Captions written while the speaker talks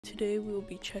Today we will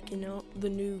be checking out the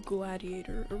new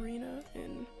Gladiator arena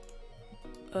in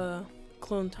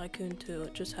Clone Tycoon 2.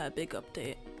 It just had a big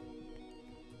update.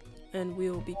 And we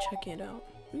will be checking it out.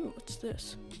 Ooh, what's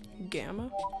this?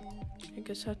 Gamma? I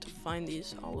guess I have to find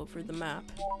these all over the map.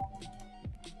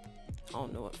 I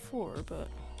don't know what for, but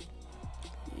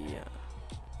yeah.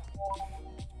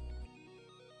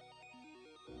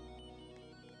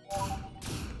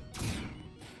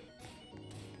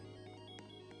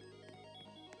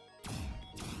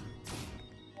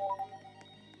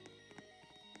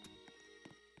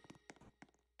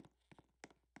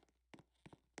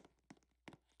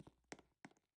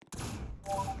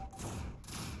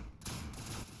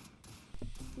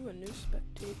 Ooh, a new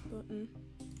spectate button.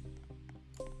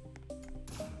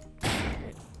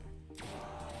 Okay.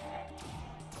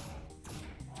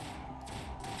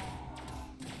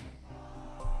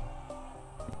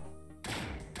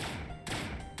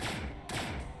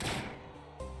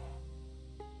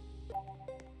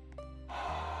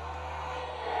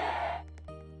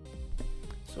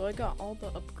 So I got all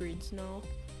the upgrades now.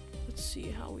 Let's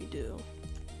see how we do.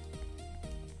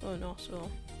 Oh, and also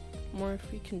more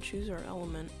if we can choose our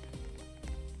element.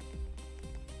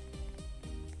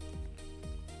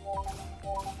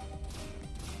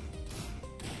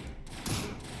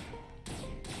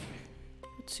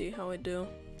 Let's see how I do.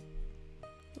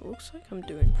 It looks like I'm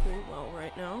doing pretty well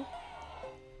right now.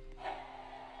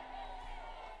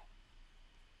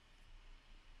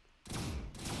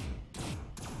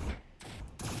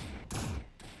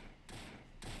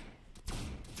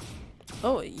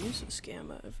 Oh, it uses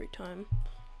Gamma every time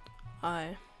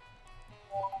I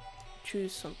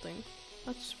choose something.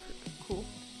 That's pretty cool,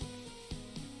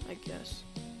 I guess.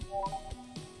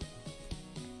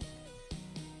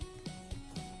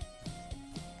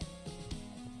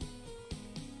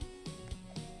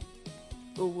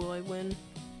 Oh, will I win?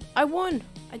 I won!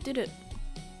 I did it!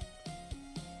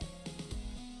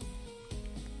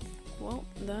 Well,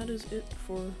 that is it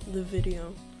for the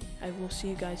video. I will see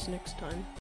you guys next time.